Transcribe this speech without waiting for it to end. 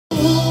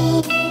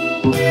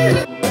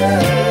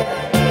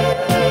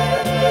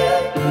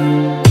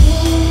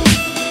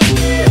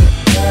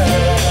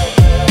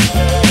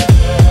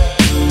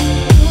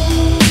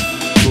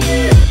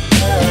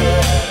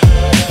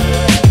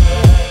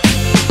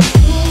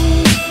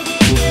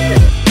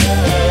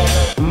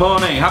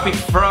morning, happy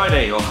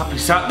Friday or happy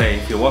Saturday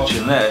if you're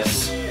watching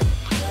this.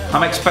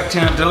 I'm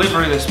expecting a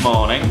delivery this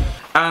morning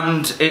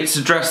and it's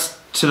addressed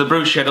to the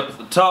brew shed up at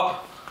the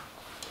top.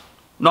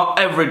 Not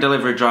every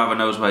delivery driver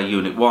knows where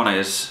Unit 1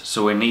 is,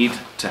 so we need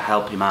to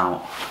help him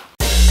out.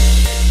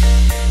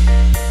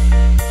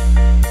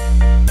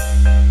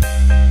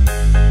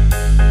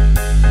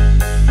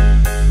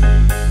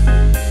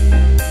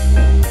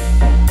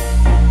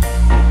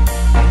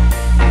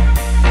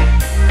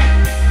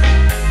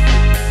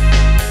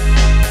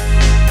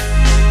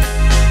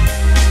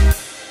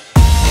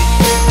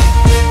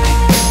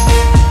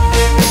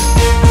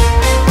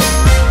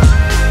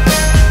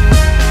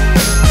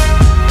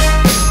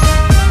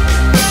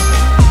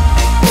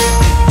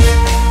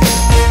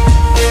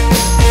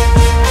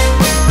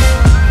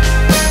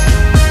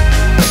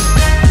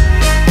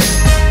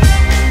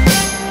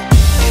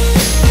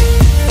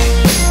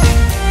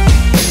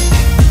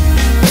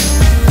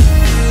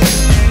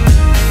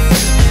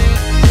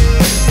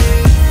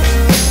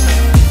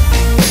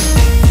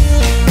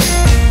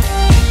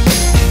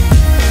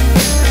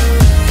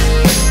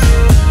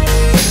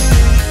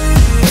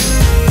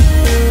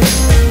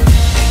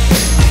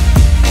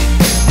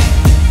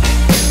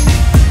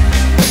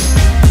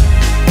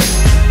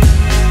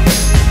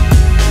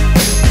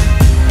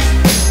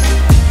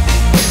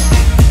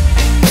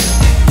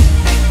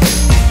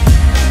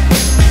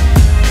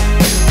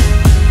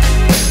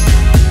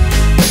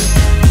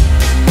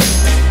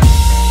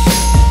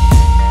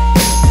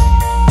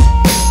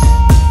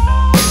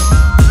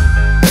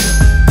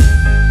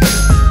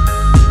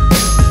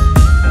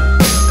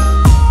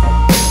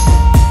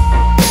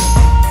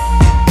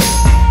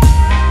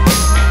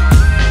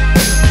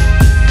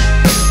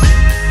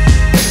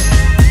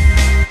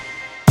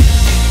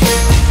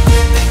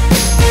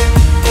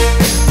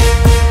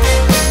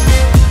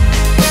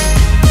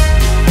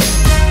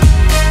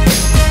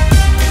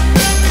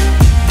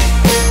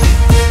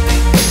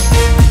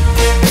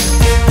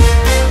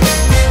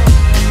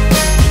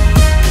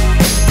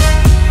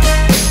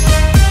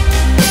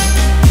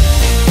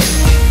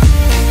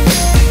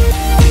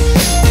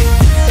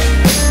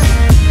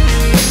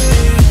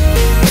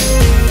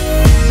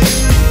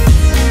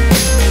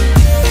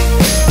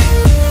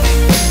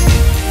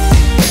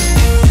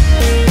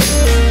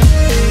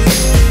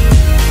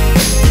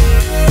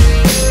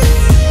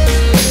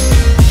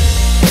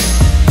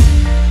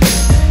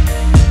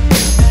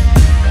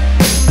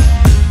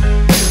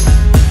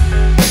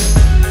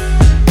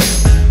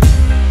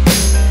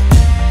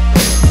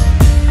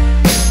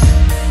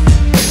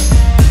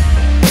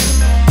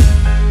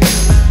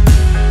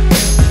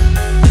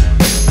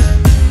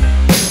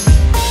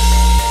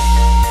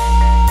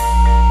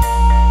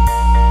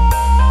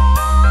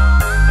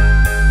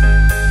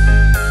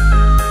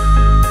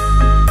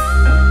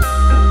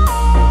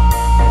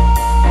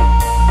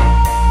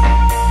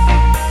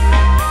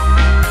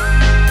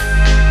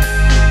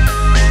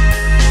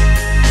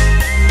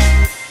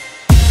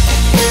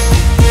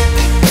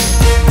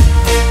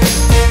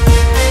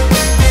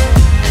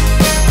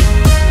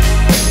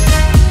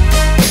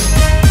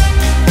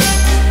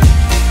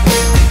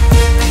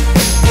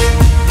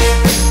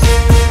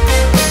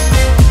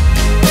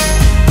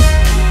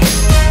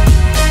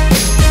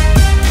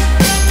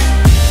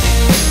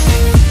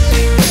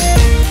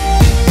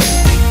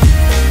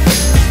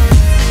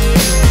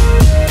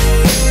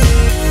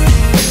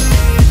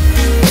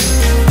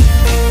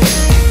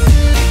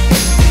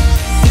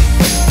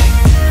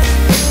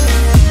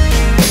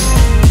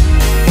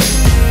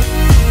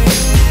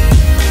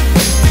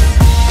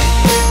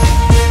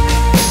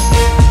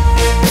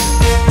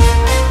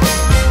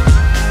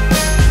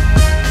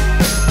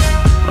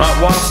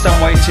 Whilst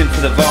I'm waiting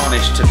for the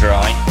varnish to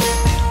dry,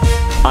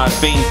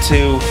 I've been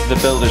to the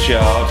builder's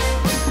yard,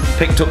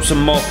 picked up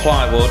some more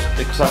plywood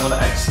because I'm going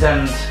to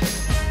extend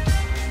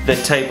the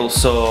table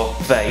saw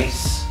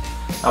base.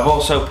 I've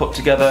also put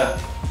together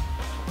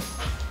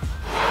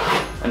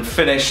and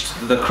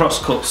finished the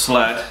crosscut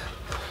sled.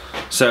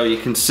 So you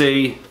can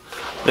see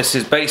this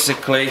is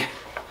basically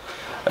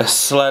a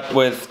sled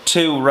with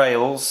two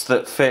rails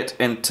that fit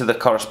into the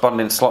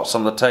corresponding slots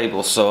on the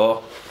table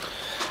saw.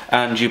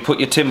 And you put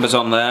your timbers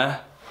on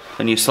there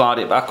and you slide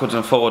it backwards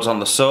and forwards on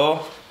the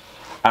saw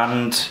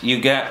and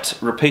you get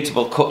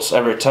repeatable cuts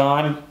every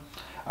time,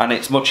 and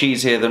it's much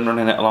easier than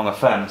running it along a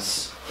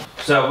fence.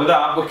 So with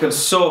that we can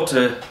sort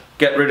of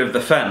get rid of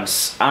the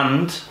fence,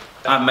 and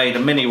I made a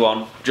mini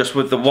one just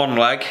with the one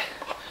leg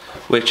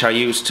which I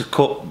used to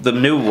cut the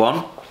new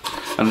one,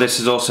 and this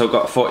has also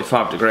got a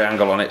 45-degree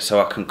angle on it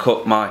so I can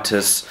cut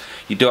miters.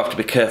 You do have to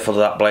be careful of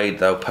that blade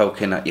though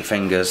poking at your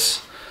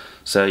fingers.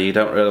 So you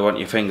don't really want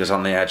your fingers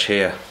on the edge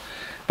here.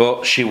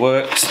 But she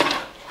works.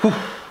 Whew,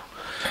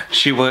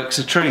 she works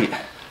a treat.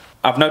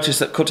 I've noticed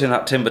that cutting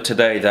that timber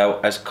today though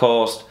has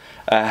caused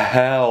a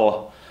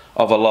hell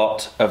of a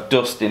lot of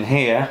dust in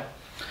here.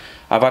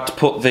 I've had to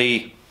put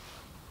the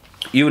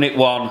Unit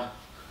 1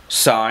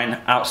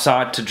 sign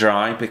outside to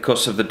dry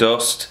because of the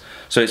dust.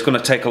 So it's going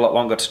to take a lot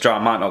longer to dry. I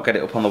might not get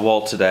it up on the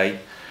wall today.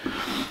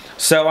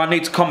 So I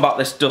need to combat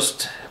this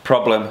dust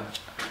problem.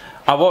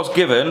 I was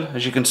given,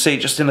 as you can see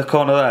just in the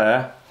corner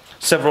there,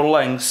 several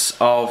lengths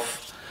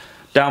of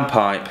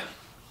downpipe.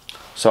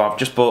 So I've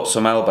just bought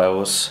some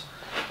elbows.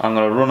 I'm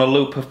going to run a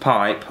loop of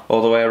pipe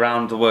all the way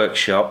around the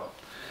workshop,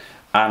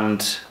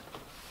 and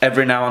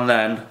every now and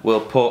then we'll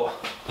put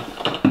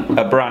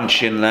a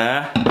branch in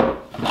there.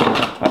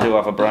 I do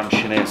have a branch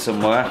in here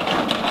somewhere.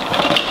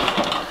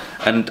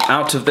 And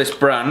out of this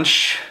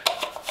branch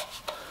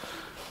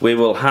we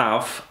will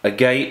have a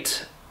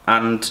gate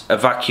and a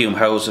vacuum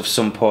hose of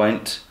some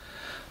point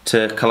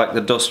to collect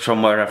the dust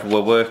from wherever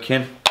we're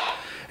working.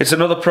 It's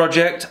another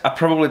project. I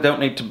probably don't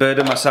need to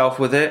burden myself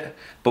with it,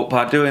 but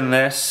by doing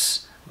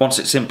this, once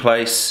it's in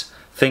place,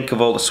 think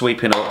of all the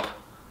sweeping up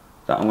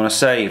that I'm going to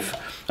save.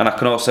 And I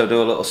can also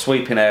do a little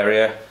sweeping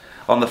area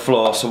on the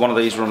floor, so one of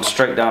these runs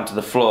straight down to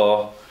the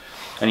floor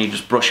and you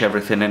just brush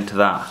everything into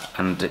that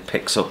and it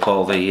picks up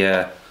all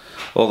the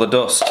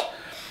dust.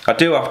 I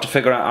do have to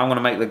figure out how I'm going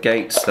to make the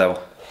gates though.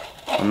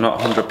 I'm not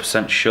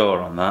 100% sure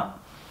on that.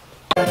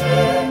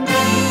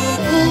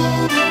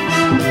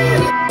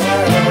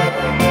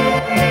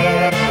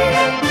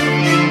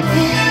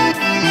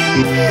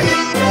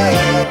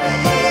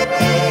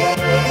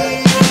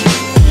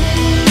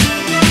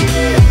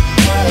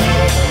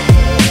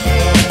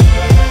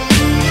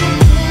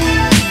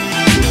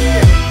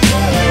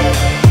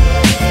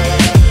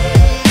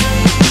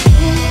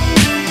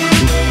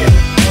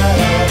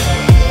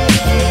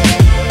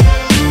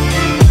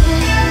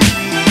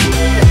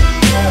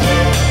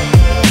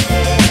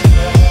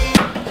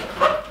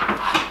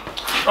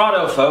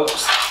 Righto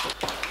folks,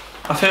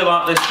 I feel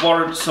like this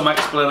warrants some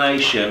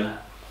explanation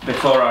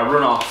before I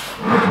run off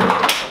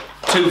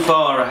too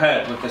far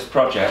ahead with this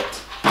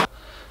project.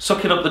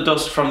 Sucking up the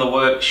dust from the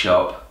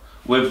workshop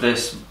with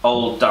this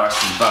old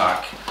Dyson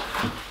vac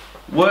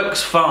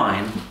works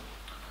fine,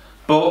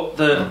 but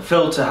the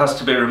filter has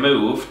to be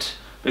removed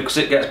because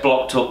it gets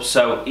blocked up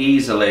so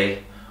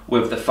easily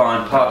with the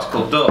fine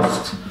particle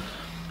dust.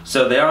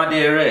 So the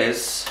idea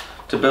is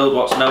to build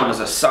what's known as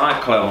a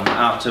cyclone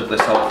out of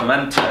this old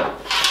fermenter.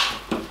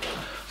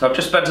 So I've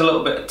just spent a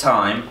little bit of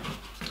time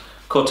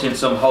cutting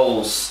some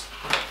holes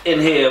in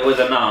here with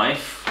a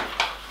knife,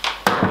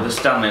 with a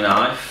Stanley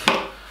knife.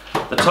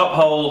 The top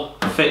hole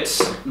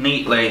fits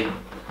neatly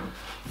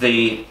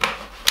the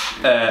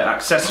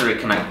accessory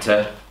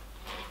connector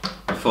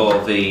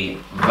for the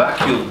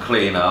vacuum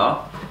cleaner,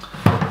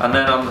 and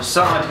then on the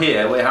side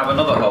here we have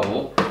another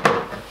hole,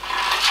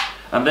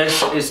 and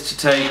this is to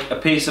take a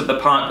piece of the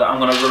pipe that I'm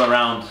going to run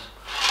around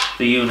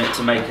the unit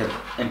to make it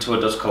into a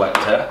dust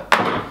collector,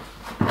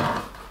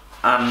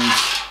 and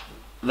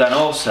then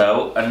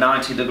also a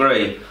 90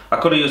 degree. I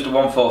could have used a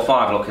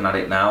 145 looking at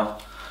it now,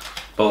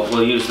 but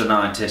we'll use the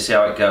 90, see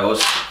how it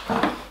goes.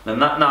 Then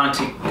that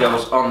 90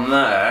 goes on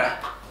there,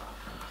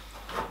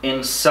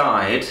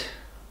 inside,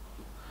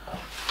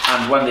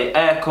 and when the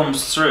air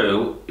comes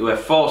through, we're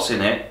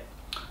forcing it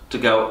to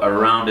go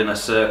around in a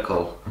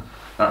circle.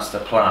 That's the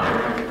plan.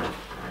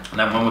 And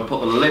then when we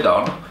put the lid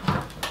on,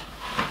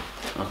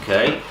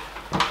 okay,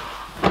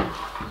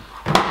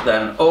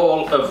 then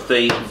all of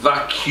the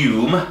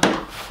vacuum,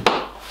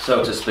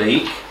 so to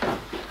speak,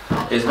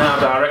 is now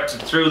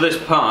directed through this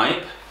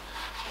pipe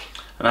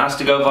and has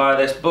to go via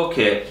this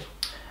bucket,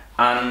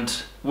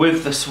 and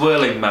with the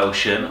swirling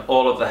motion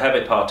all of the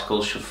heavy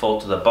particles should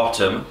fall to the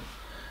bottom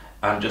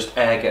and just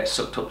air gets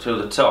sucked up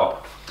through the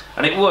top,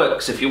 and it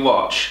works if you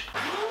watch.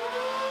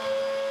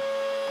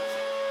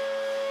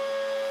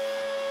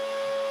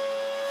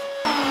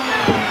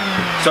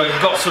 So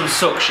it's got some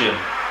suction.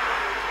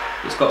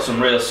 It's got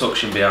some real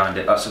suction behind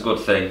it, that's a good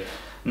thing.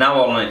 Now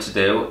all I need to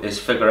do is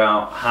figure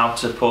out how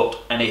to put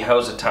any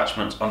hose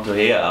attachments onto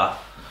here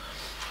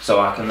so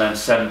I can then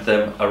send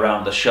them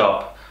around the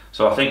shop.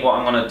 So I think what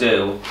I'm going to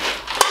do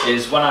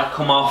is when I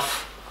come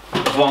off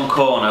of one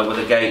corner with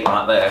a gate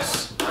like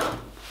this,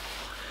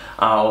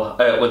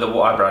 with a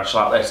wire branch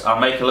like this, I'll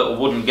make a little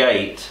wooden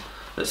gate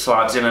that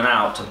slides in and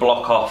out to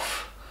block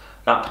off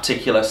that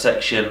particular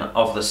section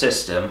of the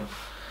system,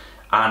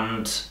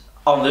 and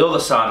on the other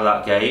side of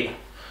that gate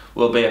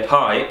will be a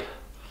pipe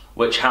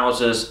which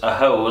houses a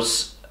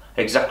hose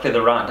exactly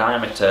the right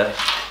diameter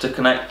to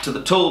connect to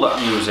the tool that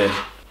I'm using.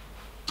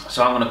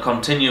 So I'm going to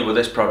continue with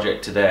this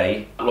project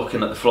today.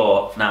 Looking at the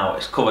floor now,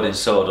 it's covered in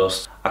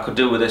sawdust. I could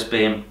do with this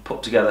being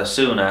put together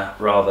sooner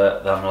rather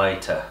than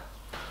later.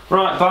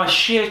 Right, by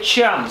sheer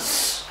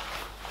chance,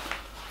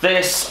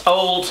 this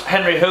old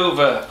Henry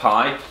Hoover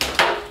pipe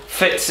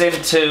fits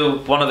into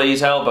one of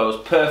these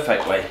elbows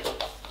perfectly.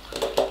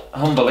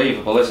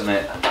 Unbelievable, isn't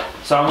it?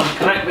 So I'm going to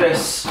connect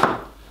this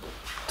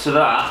to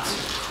that,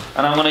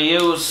 and I'm going to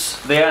use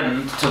the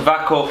end to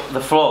vac up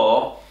the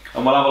floor,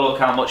 and we'll have a look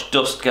how much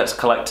dust gets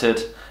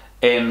collected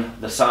in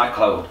the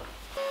cyclone.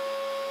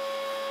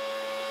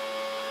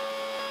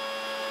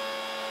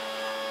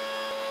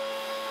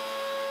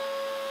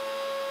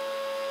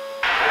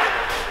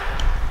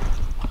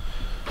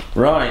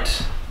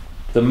 Right,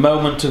 the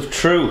moment of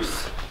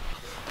truth.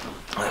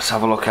 Let's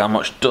have a look how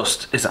much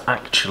dust is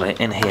actually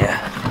in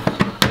here.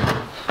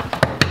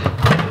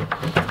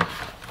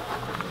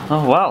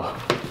 Oh well.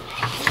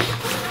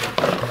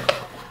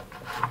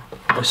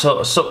 We sort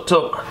of sucked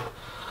up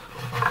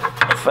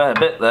a fair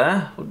bit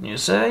there, wouldn't you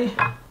say?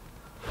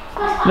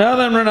 Now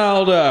then,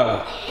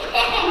 Ronaldo.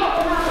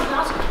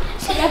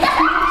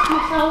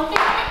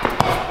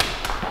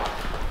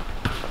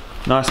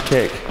 Nice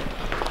kick.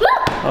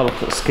 Oh, look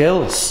at the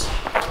skills.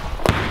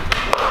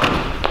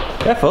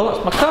 Careful,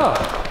 that's my car.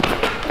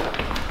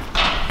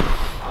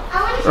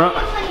 I want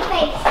to see a funny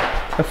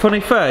face. A funny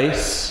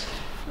face?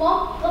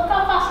 Mom, look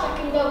how fast I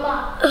can go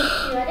back.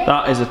 You ready?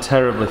 That is a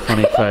terribly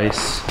funny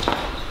face.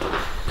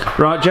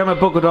 Right, Gemma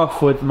buggered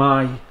off with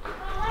my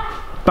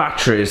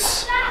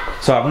batteries,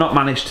 so I've not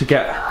managed to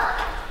get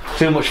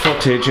too much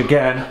footage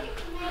again.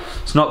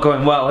 It's not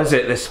going well, is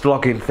it, this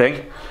vlogging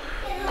thing?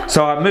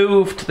 So I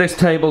moved this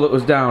table that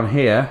was down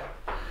here.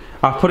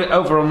 I've put it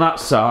over on that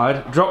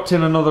side, dropped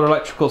in another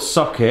electrical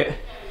socket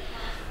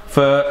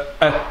for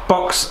a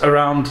box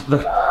around the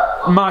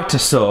mitre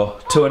saw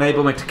to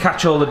enable me to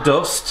catch all the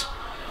dust.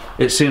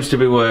 It seems to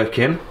be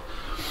working.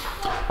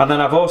 And then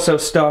I've also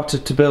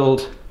started to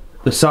build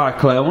the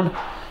cyclone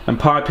and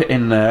pipe it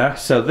in there.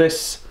 So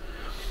this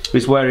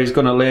is where he's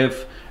going to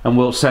live, and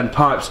we'll send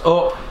pipes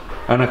up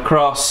and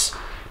across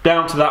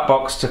down to that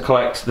box to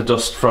collect the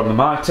dust from the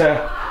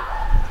mitre,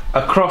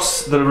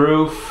 across the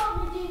roof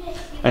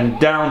and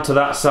down to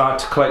that side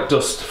to collect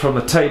dust from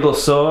the table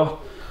saw.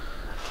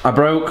 I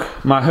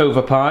broke my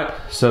Hoover pipe,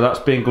 so that's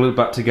being glued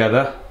back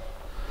together.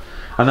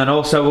 And then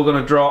also we're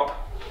going to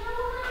drop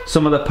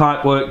some of the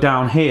pipe work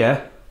down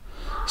here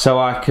so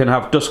I can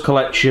have dust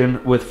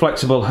collection with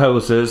flexible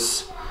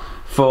hoses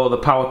for the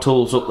power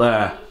tools up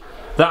there.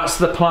 That's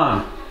the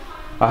plan.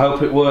 I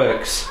hope it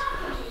works.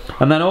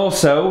 And then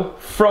also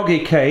Froggy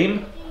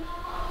came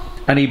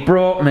and he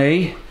brought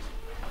me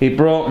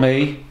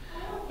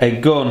a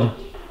gun.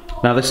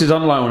 Now this is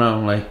on loan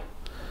only,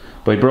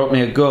 but he brought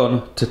me a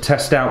gun to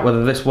test out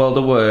whether this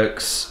welder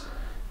works.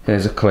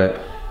 Here's a clip.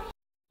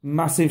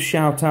 Massive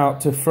shout out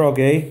to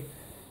Froggy.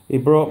 He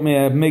brought me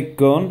a MIG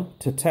gun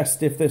to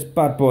test if this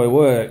bad boy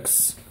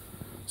works.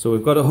 So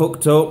we've got it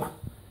hooked up,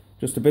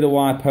 just a bit of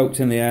wire poked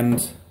in the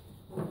end.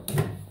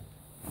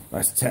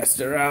 Let's test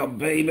her out,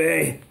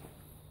 baby.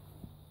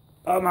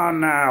 Come on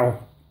now.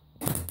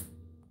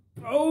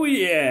 Oh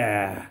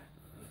yeah.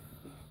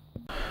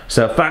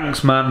 So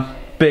thanks, man.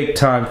 Big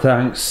time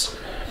thanks.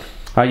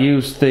 I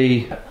used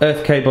the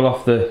earth cable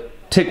off the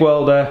TIG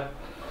welder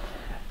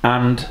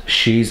and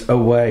she's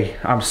away.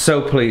 I'm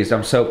so pleased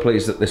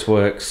that this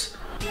works.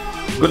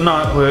 Good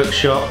night,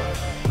 workshop.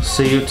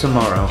 See you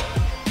tomorrow.